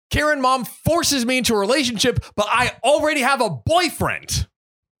Karen mom forces me into a relationship, but I already have a boyfriend.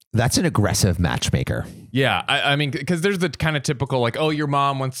 That's an aggressive matchmaker. Yeah, I mean, because there's the kind of typical like, oh, your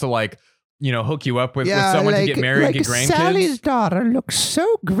mom wants to like, hook you up with someone to get married and get grandkids. Sally's daughter looks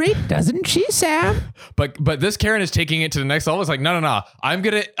so great, doesn't she, Sam? But this Karen is taking it to the next level. It's like, no.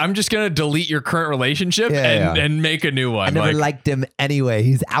 I'm just gonna delete your current relationship and make a new one. I never liked him anyway.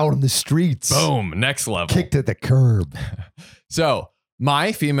 He's out on the streets. Boom, next level. Kicked at the curb. So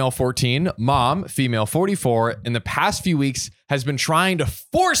my female 14, mom, female 44, in the past few weeks has been trying to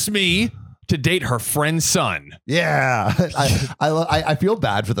force me to date her friend's son. Yeah. I feel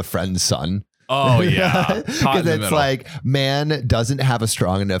bad for the friend's son. Oh, yeah. Because it's like, man doesn't have a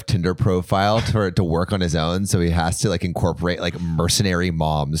strong enough Tinder profile for it to work on his own. So he has to like incorporate like mercenary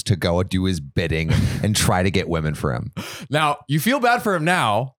moms to go do his bidding and try to get women for him. Now, you feel bad for him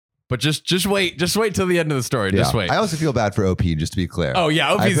now. But just wait till the end of the story. Just wait. I also feel bad for OP, just to be clear. Oh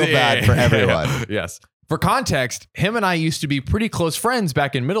yeah, I feel bad for everyone. Yes. For context, him and I used to be pretty close friends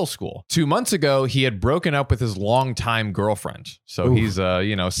back in middle school. 2 months ago, he had broken up with his longtime girlfriend. So he's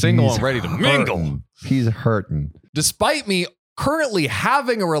single and ready to mingle. He's hurting. Despite me currently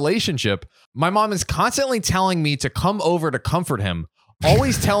having a relationship, my mom is constantly telling me to come over to comfort him.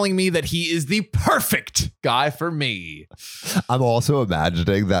 Always telling me that he is the perfect guy for me. I'm also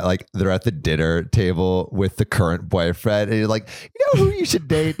imagining that like they're at the dinner table with the current boyfriend and you're like, you know who you should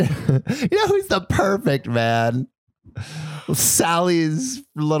date? You know who's the perfect man? Sally's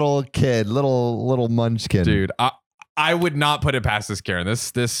little kid, little munchkin. Dude, I would not put it past this Karen.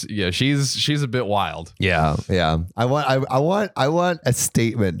 She's a bit wild. Yeah. I want a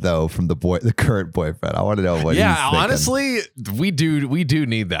statement though from the current boyfriend. I want to know what. Yeah, he's thinking. honestly, we do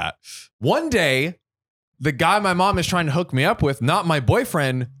need that. One day, the guy my mom is trying to hook me up with, not my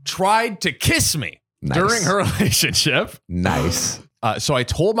boyfriend, tried to kiss me during her relationship. Nice. So I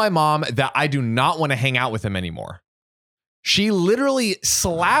told my mom that I do not want to hang out with him anymore. She literally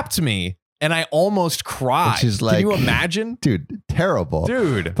slapped me. And I almost cried. She's like, can you imagine? Dude, terrible.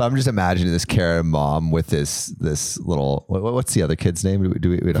 Dude. But I'm just imagining this Karen mom with this little, what's the other kid's name? We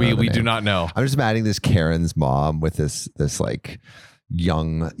do not know. I'm just imagining this Karen's mom with this like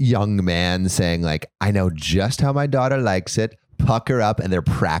young man saying like, I know just how my daughter likes it. Pucker up. And they're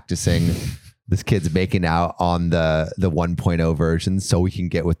practicing. This kid's making out on the 1.0 version so we can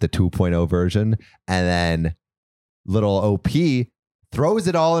get with the 2.0 version. And then little OP throws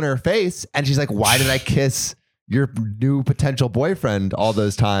it all in her face and she's like, why did I kiss your new potential boyfriend all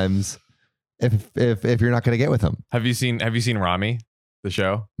those times if you're not going to get with him? Have you seen Rami, the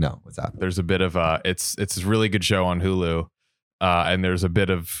show? No, what's that? There's a bit of it's a really good show on Hulu, and there's a bit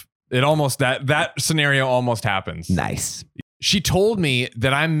of it. Almost that scenario almost happens. Nice. She told me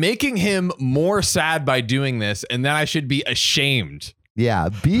that I'm making him more sad by doing this and that I should be ashamed. Yeah,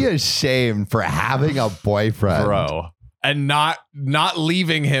 be ashamed for having a boyfriend, bro. And not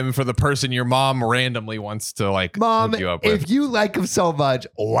leaving him for the person your mom randomly wants to like hook you up with. If you like him so much,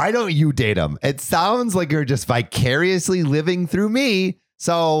 why don't you date him? It sounds like you're just vicariously living through me.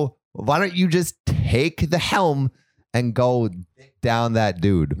 So why don't you just take the helm and go down that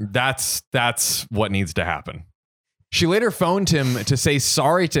dude? That's what needs to happen. She later phoned him to say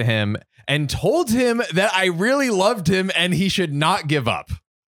sorry to him and told him that I really loved him and he should not give up.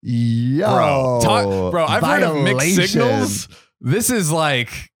 Yo, bro, I've heard of mixed signals. This is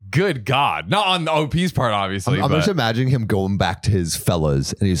like, good God. Not on the OP's part, obviously. I'm just imagining him going back to his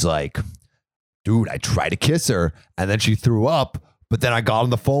fellas and he's like, dude, I tried to kiss her and then she threw up, but then I got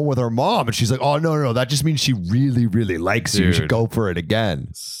on the phone with her mom and she's like, oh, no, that just means she really, really likes you. You should go for it again.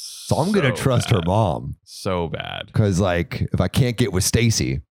 So I'm going to trust her mom. So bad. Because like, if I can't get with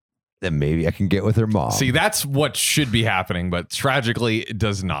Stacy, then maybe I can get with her mom. See, that's what should be happening, but tragically, it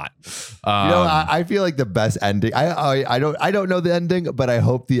does not. I feel like the best ending. I don't know the ending, but I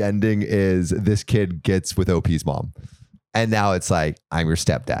hope the ending is this kid gets with OP's mom, and now it's like I'm your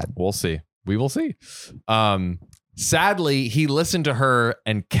stepdad. We'll see. We will see. Sadly, he listened to her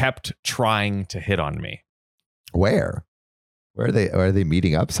and kept trying to hit on me. Where are they? Are they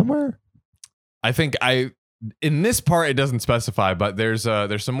meeting up somewhere? I think in this part, it doesn't specify, but there's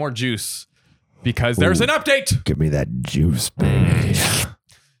some more juice because there's an update. Give me that juice, baby.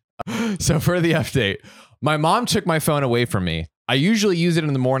 So for the update, my mom took my phone away from me. I usually use it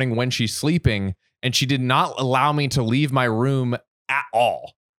in the morning when she's sleeping, and she did not allow me to leave my room at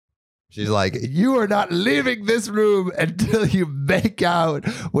all. She's like, you are not leaving this room until you make out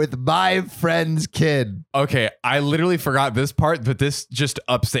with my friend's kid. Okay, I literally forgot this part, but this just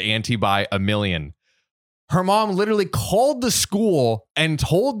ups the ante by a million. Her mom literally called the school and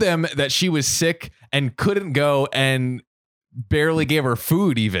told them that she was sick and couldn't go, and barely gave her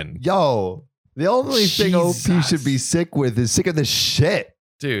food even. Yo, the only thing OP Jesus. should be sick with is sick of this shit.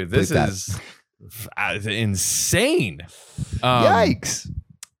 Dude, this Like that. is insane. Yikes.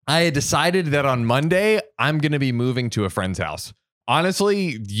 I had decided that on Monday, I'm going to be moving to a friend's house.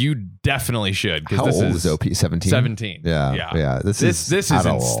 Honestly, you definitely should. How this old is OP? 17? 17. Yeah. This is is out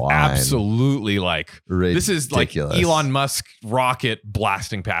of line. absolutely like this is like Ridiculous. Elon Musk rocket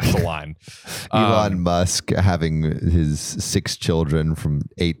blasting past the line. Elon Musk having his 6 children from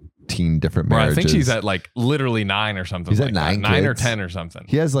 18 different Bro, marriages. I think she's at like literally 9 or something. He's like at 9 that. 9 or kids? 10 or something.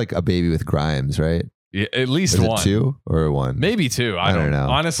 He has like a baby with Grimes, right? Yeah, at least Is one. it 2 or 1? Maybe 2. I don't know.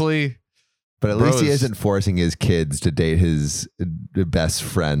 Honestly, But at least he Bros. isn't forcing his kids to date his best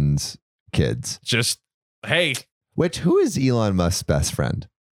friend's kids. just hey. Who is Elon Musk's best friend?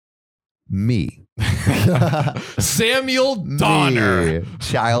 Me. Samuel Donner. Me.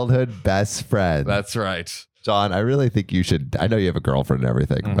 Childhood best friend. That's right. John, I really think you should. I know you have a girlfriend and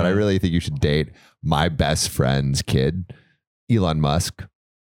everything, but I Mhm. really think you should date my best friend's kid, Elon Musk.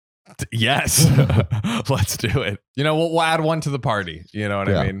 Yes. Let's do it. You know, we'll add one to the party. You know what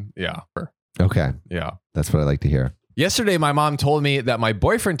Yeah. I mean? Yeah. Okay. Yeah. That's what I like to hear. Yesterday, my mom told me that my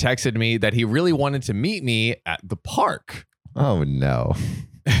boyfriend texted me that he really wanted to meet me at the park. Oh, no.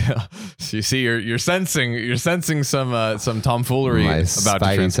 So you see, you're sensing some tomfoolery My about to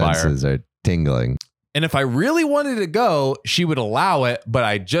spidey transpire. senses are tingling. And if I really wanted to go, she would allow it, but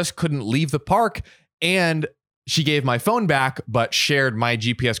I just couldn't leave the park. And she gave my phone back, but shared my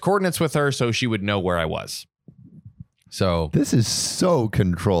GPS coordinates with her so she would know where I was. So This is so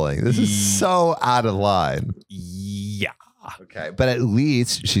controlling. This is so out of line. yeah. Okay. But at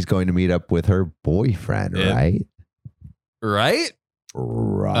least she's going to meet up with her boyfriend, Yeah. right? Right?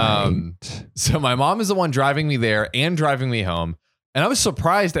 Right. So my mom is the one driving me there and driving me home. And I was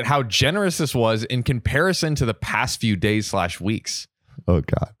surprised at how generous this was in comparison to the past few days/weeks. Oh,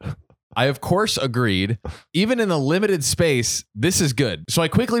 God. I, of course, agreed. Even in the limited space, this is good. So I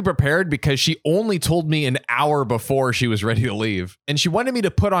quickly prepared because she only told me an hour before she was ready to leave. And she wanted me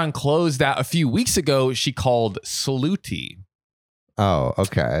to put on clothes that a few weeks ago she called saluty. Oh,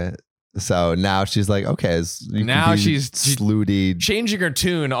 okay. So now she's like, okay, Now she's slutty. changing her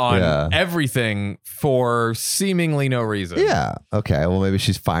tune on everything for seemingly no reason. Yeah. Okay. Well, maybe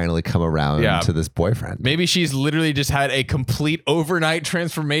she's finally come around to this boyfriend. Maybe she's literally just had a complete overnight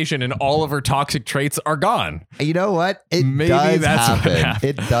transformation and all of her toxic traits are gone. You know what? It Maybe does that's what happen. happened.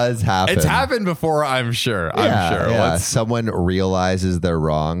 It does happen. It's happened before, I'm sure. I'm sure. Yeah. Let's Someone realizes their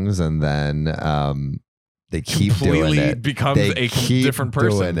wrongs and then they keep doing completely it. becomes They a keep different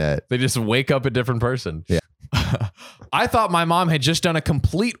person. doing it. They just wake up a different person. Yeah. I thought my mom had just done a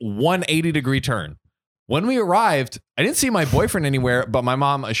complete 180-degree turn. When we arrived, I didn't see my boyfriend anywhere, but my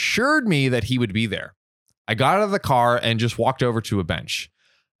mom assured me that he would be there. I got out of the car and just walked over to a bench.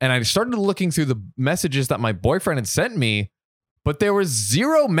 And I started looking through the messages that my boyfriend had sent me, but there was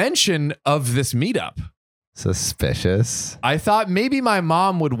zero mention of this meetup. Suspicious. I thought maybe my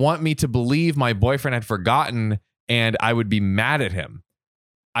mom would want me to believe my boyfriend had forgotten and I would be mad at him.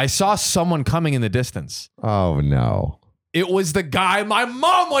 I saw someone coming in the distance. Oh, no. It was the guy my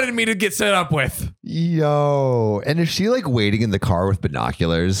mom wanted me to get set up with. Yo. And is she like waiting in the car with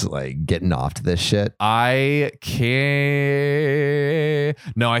binoculars, like getting off to this shit? I can't.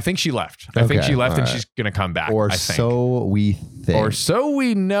 No, I think she left. I think Okay, she left all and right. she's going to come back. Or I think. so we think. Or so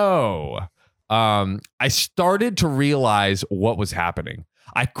we know. I started to realize what was happening.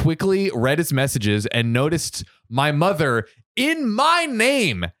 I quickly read his messages and noticed my mother, in my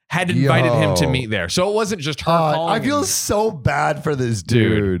name, had invited him to meet there. So it wasn't just her calling. I feel so bad for this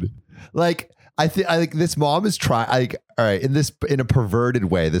dude. Like, I think this mom is trying. Like, all right, in a perverted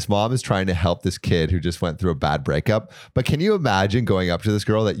way, this mom is trying to help this kid who just went through a bad breakup. But can you imagine going up to this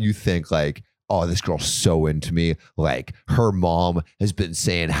girl that you think like, oh, this girl's so into me. Like, her mom has been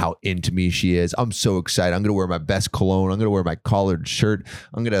saying how into me she is. I'm so excited. I'm going to wear my best cologne. I'm going to wear my collared shirt.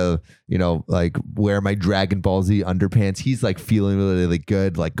 I'm going to, like wear my Dragon Ball Z underpants. He's like feeling really, really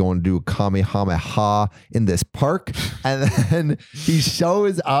good, like going to do a Kamehameha in this park. And then he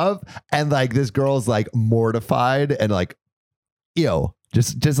shows up and like this girl's like mortified and like, ew.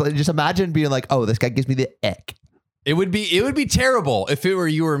 Just imagine being like, oh, this guy gives me the ick. It would be terrible if it were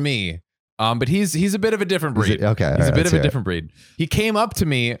you or me. But he's a bit of a different breed. Okay. He's a bit of a different breed. He came up to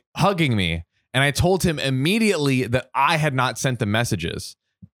me, hugging me, and I told him immediately that I had not sent the messages.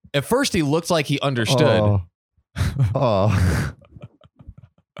 At first, he looked like he understood. Oh.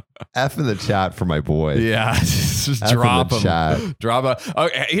 F in the chat for my boy. Yeah, just F drop in the him. chat. Drop a.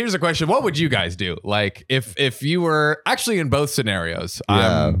 Okay, here's a question: what would you guys do? Like, if you were actually in both scenarios?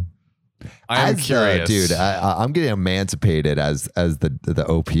 Yeah. I'm curious. Dude, I'm getting emancipated as the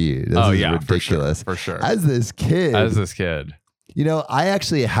OP. This is ridiculous. For sure. As this kid. You know, I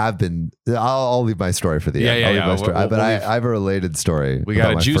actually have been. I'll leave my story for the end. I'll leave my story. But I have a related story. We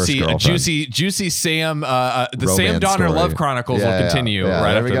got a juicy Sam. The Romance Sam Donner story. Love Chronicles will continue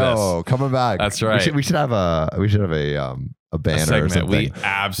right there we after go. this. Coming back. That's right. We should have a banner segment. or something. We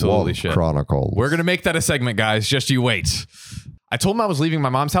absolutely Love should. Chronicles. We're gonna make that a segment, guys. Just you wait. I told him I was leaving my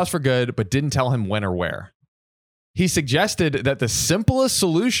mom's house for good, but didn't tell him when or where. He suggested that the simplest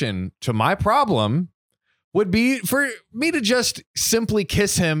solution to my problem would be for me to just simply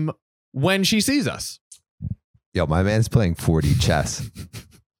kiss him when she sees us. Yo, my man's playing 4D chess.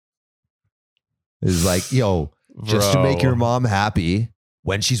 It's like, yo, just to make your mom happy,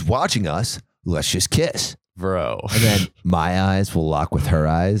 when she's watching us, let's just kiss. Bro. And then my eyes will lock with her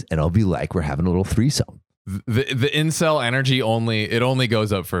eyes, and it'll be like we're having a little threesome. The incel energy only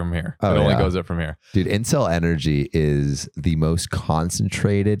goes up from here. It only goes up from here. Dude, incel energy is the most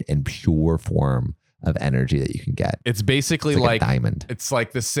concentrated and pure form of energy that you can get. It's basically like like a diamond. It's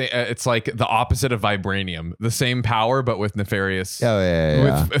like the same. It's like the opposite of vibranium. The same power, but with nefarious. Oh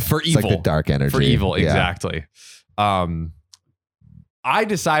yeah. For it's evil. like the dark energy. For evil, Yeah. exactly. I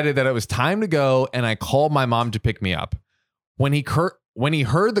decided that it was time to go, and I called my mom to pick me up. When he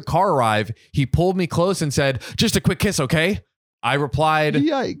heard the car arrive, he pulled me close and said, "Just a quick kiss, okay?" I replied,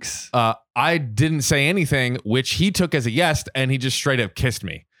 Yikes. I didn't say anything, which he took as a yes, and he just straight up kissed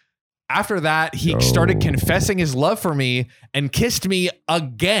me. After that, he started confessing his love for me and kissed me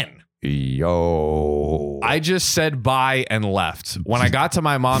again. Yo. I just said bye and left. When I got to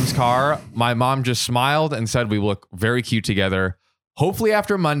my mom's car, my mom just smiled and said we look very cute together. Hopefully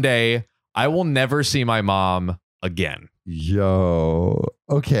after Monday, I will never see my mom again. Yo.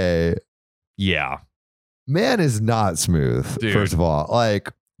 Okay. Yeah. Man is not smooth, Dude. first of all. Like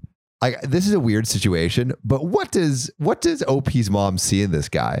this is a weird situation, but what does OP's mom see in this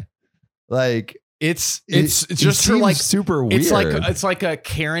guy? Like it's just her like super weird. It's like a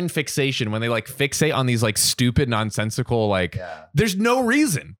Karen fixation when they like fixate on these like stupid nonsensical like there's no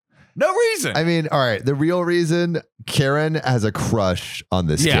reason. No reason. I mean, all right. The real reason Karen has a crush on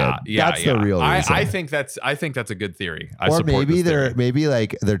this kid. That's the real reason. I think that's a good theory. Or maybe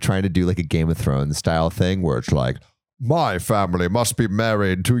they're trying to do like a Game of Thrones style thing where it's like, my family must be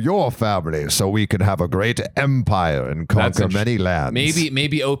married to your family so we can have a great empire and conquer many lands. Maybe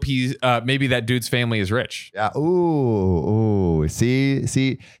maybe that dude's family is rich. Yeah. Ooh.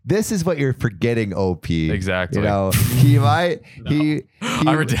 See, this is what you're forgetting, OP. Exactly. You know, he might I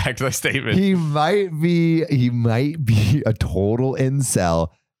redact that statement. He might be a total incel,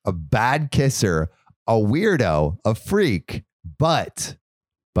 a bad kisser, a weirdo, a freak, but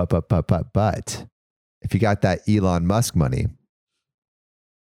if you got that Elon Musk money,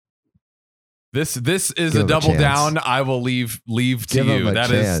 this is a double down. I will leave to you.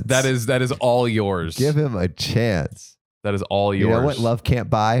 That is all yours. Give him a chance. That is all yours. You know what love can't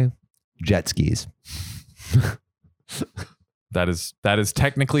buy? Jet skis. That is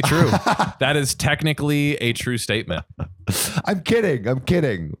technically true. That is technically a true statement. I'm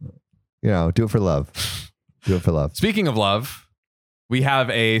kidding. You know, do it for love. Speaking of love, we have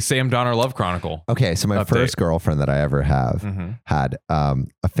a Sam Donner Love Chronicle. Okay, so my first girlfriend that I ever had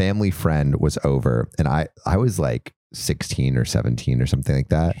a family friend was over, and I was like 16 or 17 or something like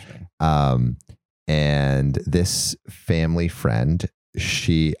that. And this family friend,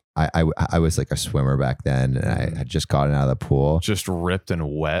 I was like a swimmer back then, and I had just gotten out of the pool, just ripped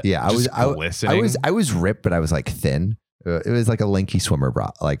and wet. Yeah, I was ripped, but I was like thin. It was like a lanky swimmer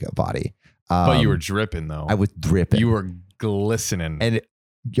body. But you were dripping though. I was dripping. You were glistening. And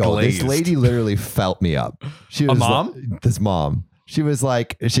this lady literally felt me up. She was this mom. She was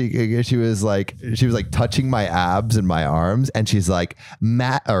like touching my abs and my arms, and she's like,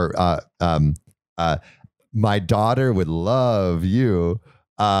 my daughter would love you.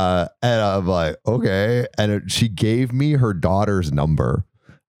 And I'm like, okay. And she gave me her daughter's number.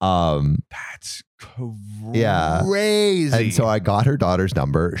 That's crazy. Yeah. And so I got her daughter's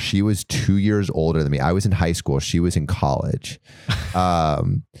number. She was 2 years older than me. I was in high school. She was in college.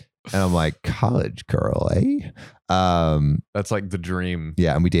 And I'm like, college girl, eh? That's like the dream.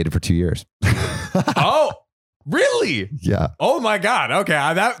 Yeah. And we dated for 2 years. Oh, really? Yeah. Oh my God. Okay.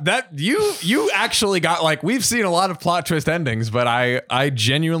 That you actually got like, we've seen a lot of plot twist endings, but I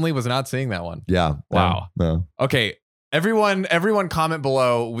genuinely was not seeing that one. Yeah. Wow. No. Okay. Everyone comment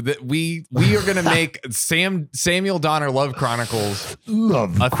below that we are gonna make Samuel Donner Love Chronicles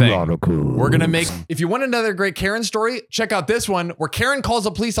a thing. We're gonna make, if you want another great Karen story, check out this one where Karen calls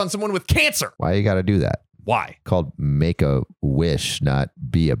the police on someone with cancer. Why you gotta do that? Why? Called Make a Wish, not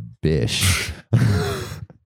Be a Bish.